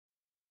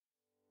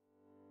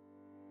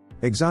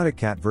Exotic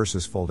cat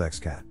versus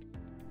Foldex cat.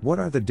 What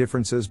are the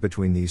differences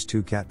between these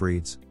two cat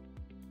breeds?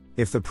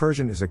 If the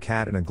Persian is a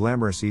cat in a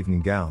glamorous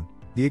evening gown,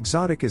 the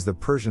exotic is the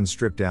Persian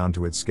stripped down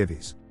to its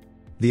skivvies.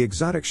 The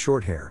exotic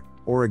shorthair,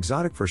 or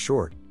exotic for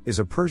short, is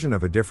a Persian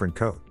of a different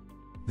coat.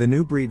 The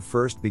new breed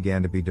first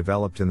began to be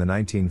developed in the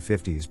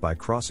 1950s by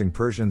crossing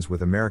Persians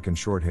with American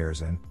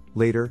Shorthairs and,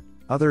 later,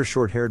 other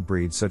short-haired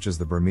breeds such as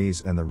the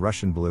Burmese and the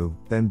Russian Blue,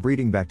 then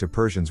breeding back to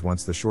Persians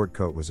once the short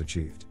coat was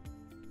achieved.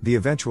 The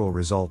eventual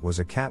result was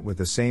a cat with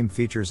the same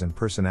features and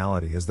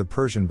personality as the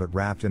Persian but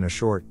wrapped in a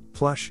short,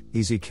 plush,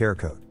 easy care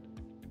coat.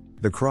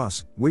 The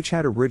cross, which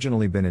had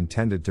originally been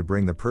intended to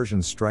bring the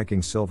Persian's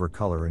striking silver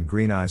color and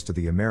green eyes to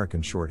the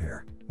American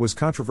Shorthair, was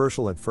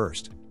controversial at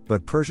first,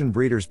 but Persian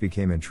breeders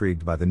became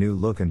intrigued by the new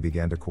look and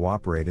began to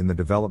cooperate in the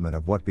development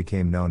of what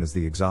became known as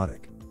the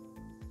exotic.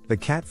 The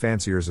Cat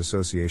Fanciers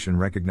Association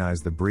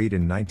recognized the breed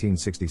in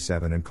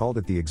 1967 and called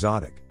it the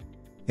exotic.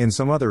 In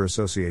some other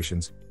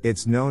associations,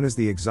 it's known as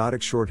the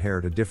exotic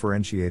shorthair to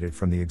differentiate it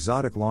from the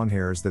exotic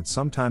longhairs that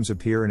sometimes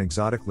appear in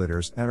exotic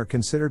litters and are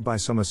considered by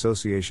some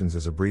associations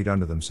as a breed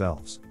unto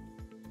themselves.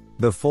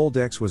 The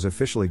Foldex was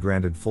officially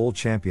granted full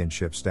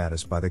championship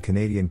status by the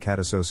Canadian Cat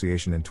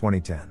Association in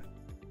 2010.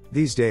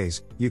 These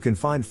days, you can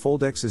find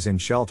Foldexes in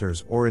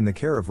shelters or in the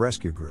care of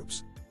rescue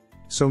groups.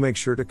 So make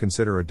sure to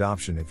consider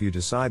adoption if you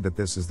decide that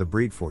this is the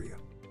breed for you.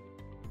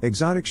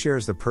 Exotic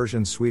shares the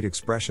Persian's sweet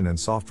expression and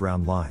soft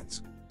round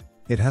lines.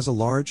 It has a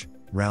large,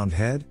 round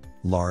head,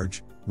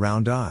 large,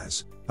 round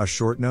eyes, a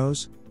short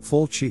nose,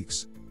 full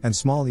cheeks, and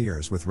small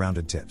ears with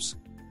rounded tips.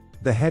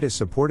 The head is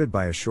supported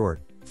by a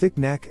short, thick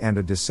neck and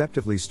a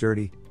deceptively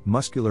sturdy,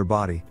 muscular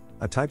body,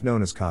 a type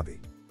known as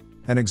cobby.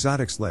 An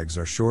exotic's legs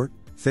are short,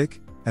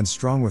 thick, and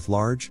strong with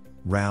large,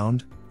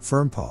 round,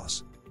 firm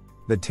paws.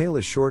 The tail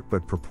is short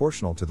but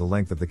proportional to the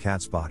length of the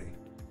cat's body.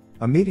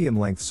 A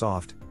medium-length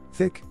soft,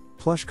 thick,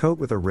 plush coat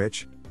with a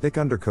rich, thick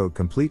undercoat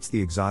completes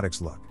the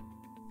exotic's look.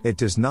 It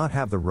does not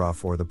have the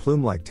ruff or the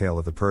plume-like tail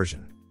of the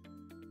Persian.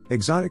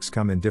 Exotics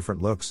come in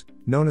different looks,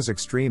 known as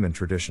extreme and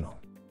traditional.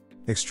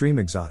 Extreme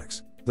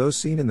exotics, those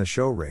seen in the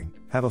show ring,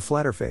 have a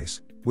flatter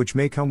face, which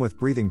may come with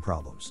breathing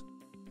problems.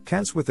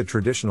 Cats with the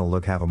traditional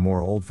look have a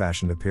more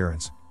old-fashioned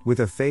appearance,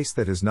 with a face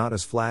that is not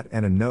as flat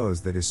and a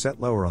nose that is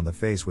set lower on the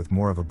face with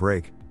more of a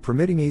break,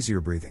 permitting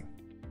easier breathing.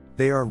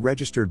 They are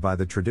registered by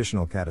the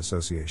Traditional Cat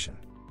Association.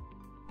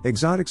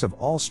 Exotics of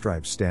all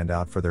stripes stand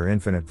out for their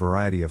infinite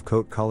variety of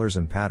coat colors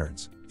and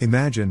patterns.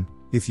 Imagine,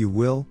 if you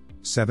will,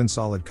 7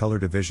 solid color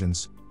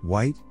divisions: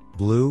 white,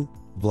 blue,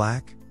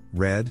 black,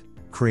 red,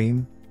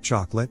 cream,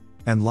 chocolate,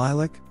 and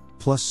lilac,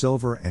 plus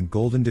silver and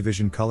golden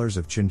division colors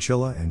of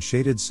chinchilla and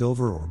shaded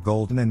silver or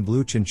golden and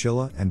blue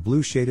chinchilla and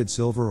blue shaded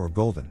silver or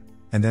golden.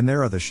 And then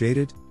there are the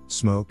shaded,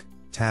 smoke,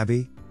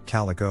 tabby,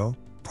 calico,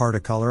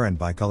 particolor and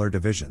bicolor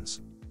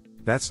divisions.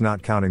 That's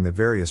not counting the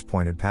various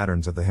pointed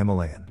patterns of the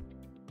Himalayan.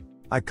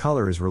 Eye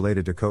color is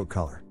related to coat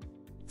color.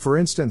 For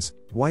instance,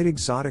 white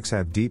exotics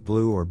have deep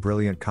blue or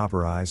brilliant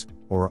copper eyes,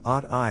 or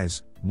odd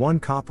eyes, one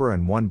copper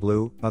and one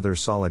blue. Other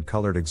solid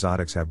colored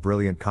exotics have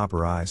brilliant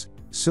copper eyes.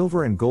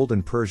 Silver and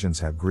golden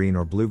Persians have green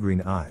or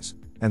blue-green eyes,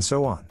 and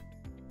so on.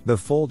 The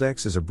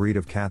Foldex is a breed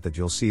of cat that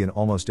you'll see in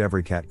almost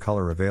every cat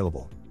color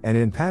available, and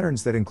in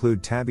patterns that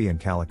include tabby and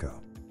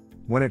calico.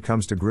 When it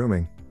comes to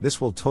grooming, this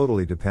will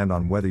totally depend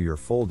on whether your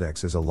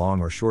Foldex is a long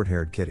or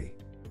short-haired kitty.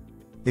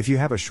 If you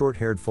have a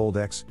short-haired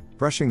Foldex,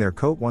 brushing their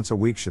coat once a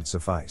week should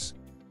suffice.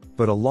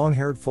 But a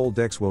long-haired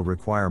Foldex will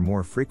require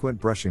more frequent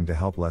brushing to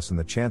help lessen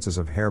the chances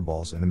of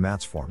hairballs and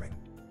mats forming.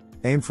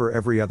 Aim for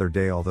every other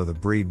day, although the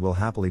breed will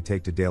happily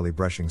take to daily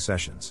brushing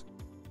sessions.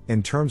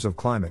 In terms of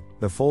climate,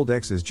 the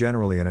Foldex is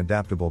generally an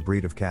adaptable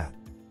breed of cat.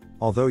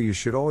 Although you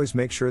should always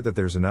make sure that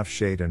there's enough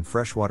shade and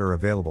fresh water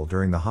available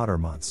during the hotter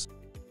months.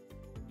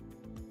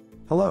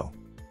 Hello.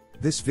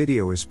 This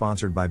video is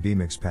sponsored by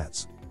Mix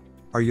Pets.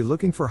 Are you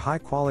looking for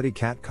high-quality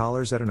cat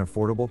collars at an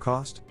affordable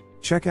cost?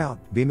 Check out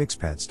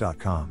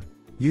bmixpets.com.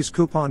 Use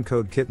coupon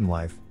code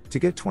KittenLife to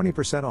get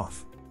 20%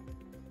 off.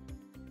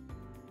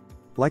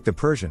 Like the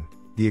Persian,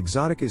 the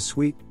exotic is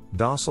sweet,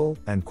 docile,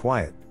 and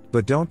quiet,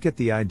 but don't get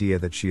the idea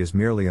that she is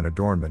merely an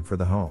adornment for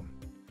the home.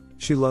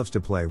 She loves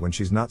to play when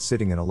she's not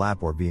sitting in a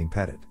lap or being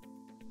petted.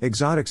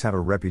 Exotics have a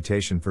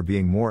reputation for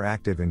being more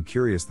active and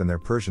curious than their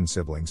Persian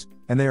siblings,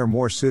 and they are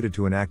more suited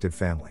to an active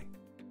family.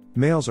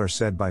 Males are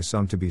said by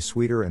some to be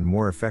sweeter and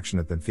more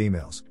affectionate than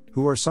females,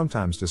 who are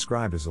sometimes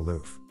described as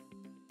aloof.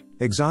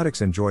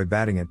 Exotics enjoy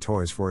batting at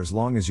toys for as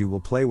long as you will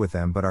play with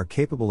them, but are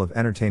capable of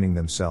entertaining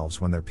themselves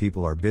when their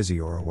people are busy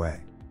or away.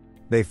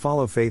 They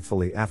follow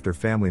faithfully after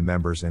family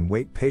members and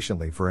wait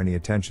patiently for any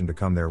attention to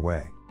come their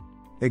way.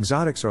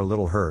 Exotics are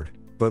little heard,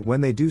 but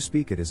when they do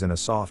speak, it is in a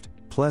soft,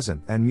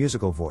 pleasant, and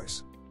musical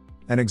voice.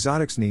 An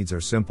exotic's needs are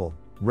simple: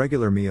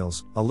 regular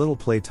meals, a little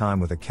playtime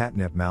with a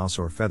catnip mouse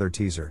or feather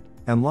teaser,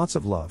 and lots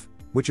of love,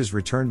 which is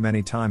returned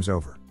many times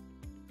over.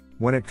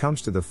 When it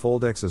comes to the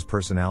Foldex's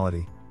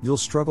personality, you'll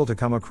struggle to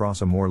come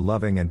across a more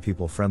loving and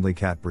people-friendly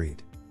cat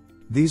breed.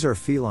 These are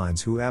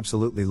felines who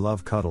absolutely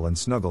love cuddle and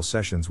snuggle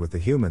sessions with the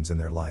humans in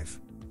their life.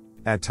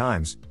 At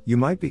times, you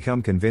might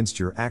become convinced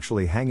you're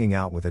actually hanging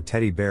out with a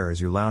teddy bear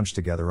as you lounge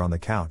together on the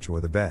couch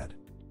or the bed.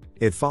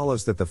 It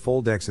follows that the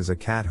Foldex is a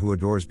cat who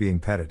adores being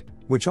petted,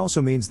 which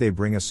also means they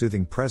bring a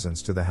soothing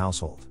presence to the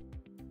household.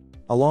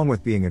 Along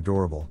with being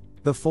adorable,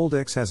 the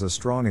Foldex has a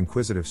strong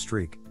inquisitive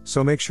streak,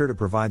 so make sure to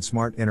provide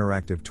smart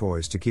interactive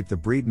toys to keep the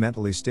breed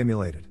mentally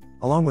stimulated,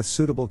 along with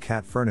suitable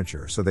cat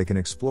furniture so they can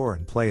explore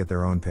and play at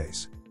their own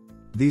pace.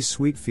 These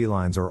sweet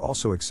felines are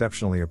also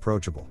exceptionally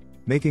approachable,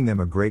 making them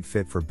a great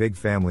fit for big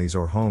families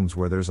or homes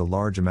where there's a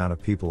large amount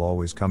of people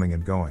always coming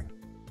and going.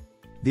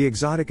 The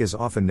exotic is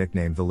often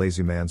nicknamed the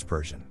lazy man's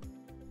Persian.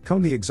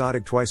 Comb the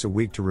exotic twice a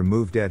week to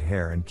remove dead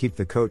hair and keep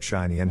the coat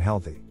shiny and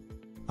healthy.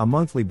 A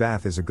monthly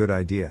bath is a good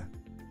idea.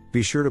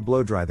 Be sure to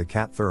blow dry the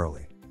cat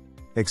thoroughly.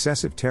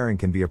 Excessive tearing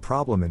can be a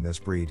problem in this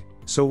breed,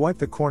 so wipe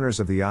the corners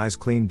of the eyes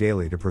clean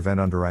daily to prevent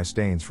under-eye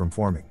stains from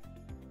forming.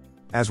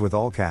 As with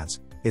all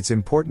cats, it's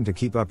important to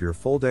keep up your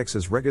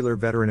Foldex's regular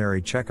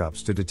veterinary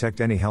checkups to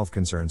detect any health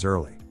concerns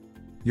early.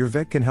 Your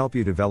vet can help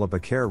you develop a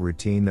care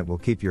routine that will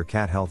keep your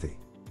cat healthy.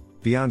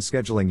 Beyond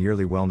scheduling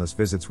yearly wellness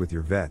visits with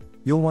your vet,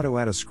 you'll want to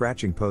add a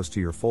scratching post to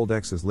your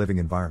Foldex's living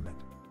environment.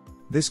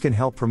 This can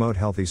help promote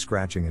healthy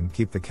scratching and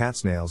keep the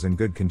cat's nails in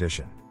good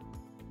condition.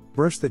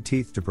 Brush the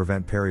teeth to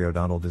prevent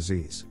periodontal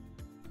disease.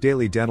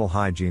 Daily dental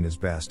hygiene is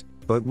best,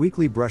 but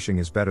weekly brushing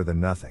is better than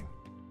nothing.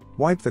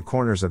 Wipe the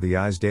corners of the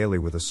eyes daily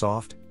with a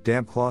soft,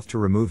 damp cloth to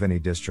remove any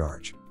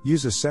discharge.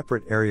 Use a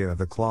separate area of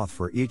the cloth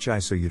for each eye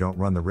so you don't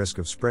run the risk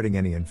of spreading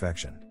any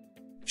infection.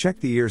 Check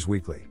the ears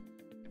weekly.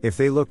 If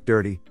they look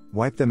dirty,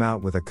 wipe them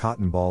out with a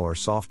cotton ball or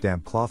soft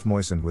damp cloth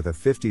moistened with a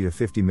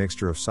 50-50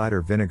 mixture of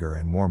cider vinegar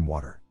and warm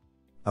water.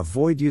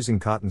 Avoid using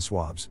cotton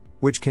swabs,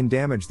 which can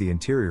damage the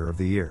interior of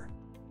the ear.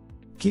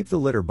 Keep the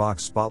litter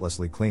box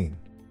spotlessly clean.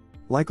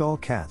 Like all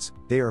cats,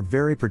 they are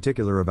very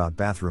particular about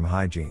bathroom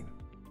hygiene.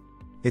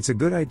 It's a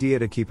good idea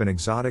to keep an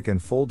exotic and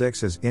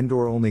Foldex as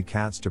indoor-only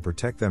cats to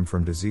protect them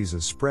from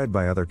diseases spread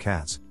by other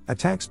cats,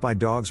 attacks by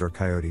dogs or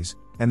coyotes,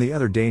 and the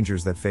other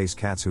dangers that face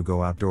cats who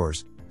go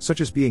outdoors,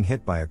 such as being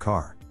hit by a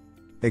car.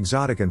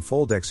 Exotic and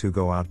Foldex who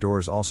go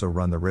outdoors also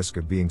run the risk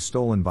of being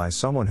stolen by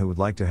someone who would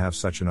like to have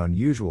such an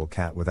unusual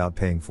cat without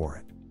paying for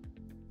it.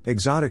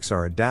 Exotics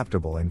are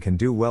adaptable and can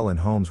do well in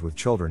homes with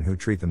children who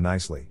treat them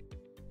nicely.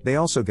 They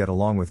also get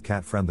along with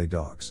cat-friendly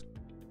dogs.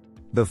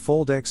 The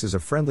Foldex is a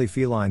friendly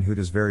feline who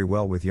does very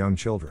well with young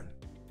children.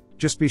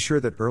 Just be sure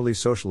that early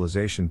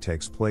socialization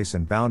takes place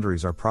and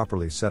boundaries are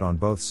properly set on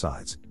both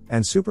sides,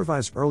 and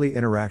supervise early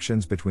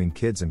interactions between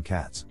kids and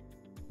cats.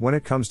 When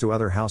it comes to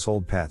other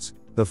household pets,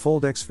 the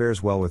Foldex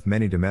fares well with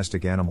many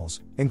domestic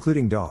animals,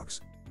 including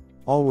dogs.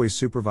 Always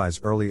supervise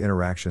early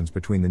interactions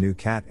between the new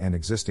cat and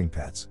existing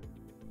pets.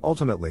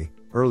 Ultimately,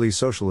 early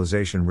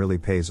socialization really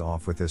pays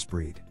off with this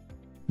breed.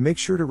 Make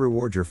sure to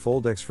reward your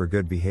Foldex for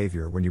good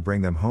behavior when you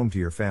bring them home to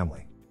your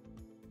family.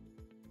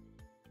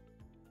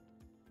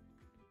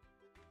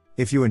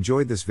 If you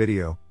enjoyed this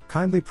video,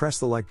 kindly press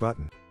the like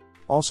button.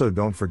 Also,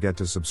 don't forget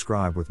to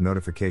subscribe with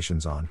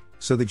notifications on,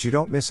 so that you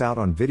don't miss out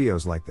on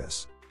videos like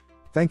this.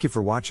 Thank you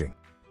for watching.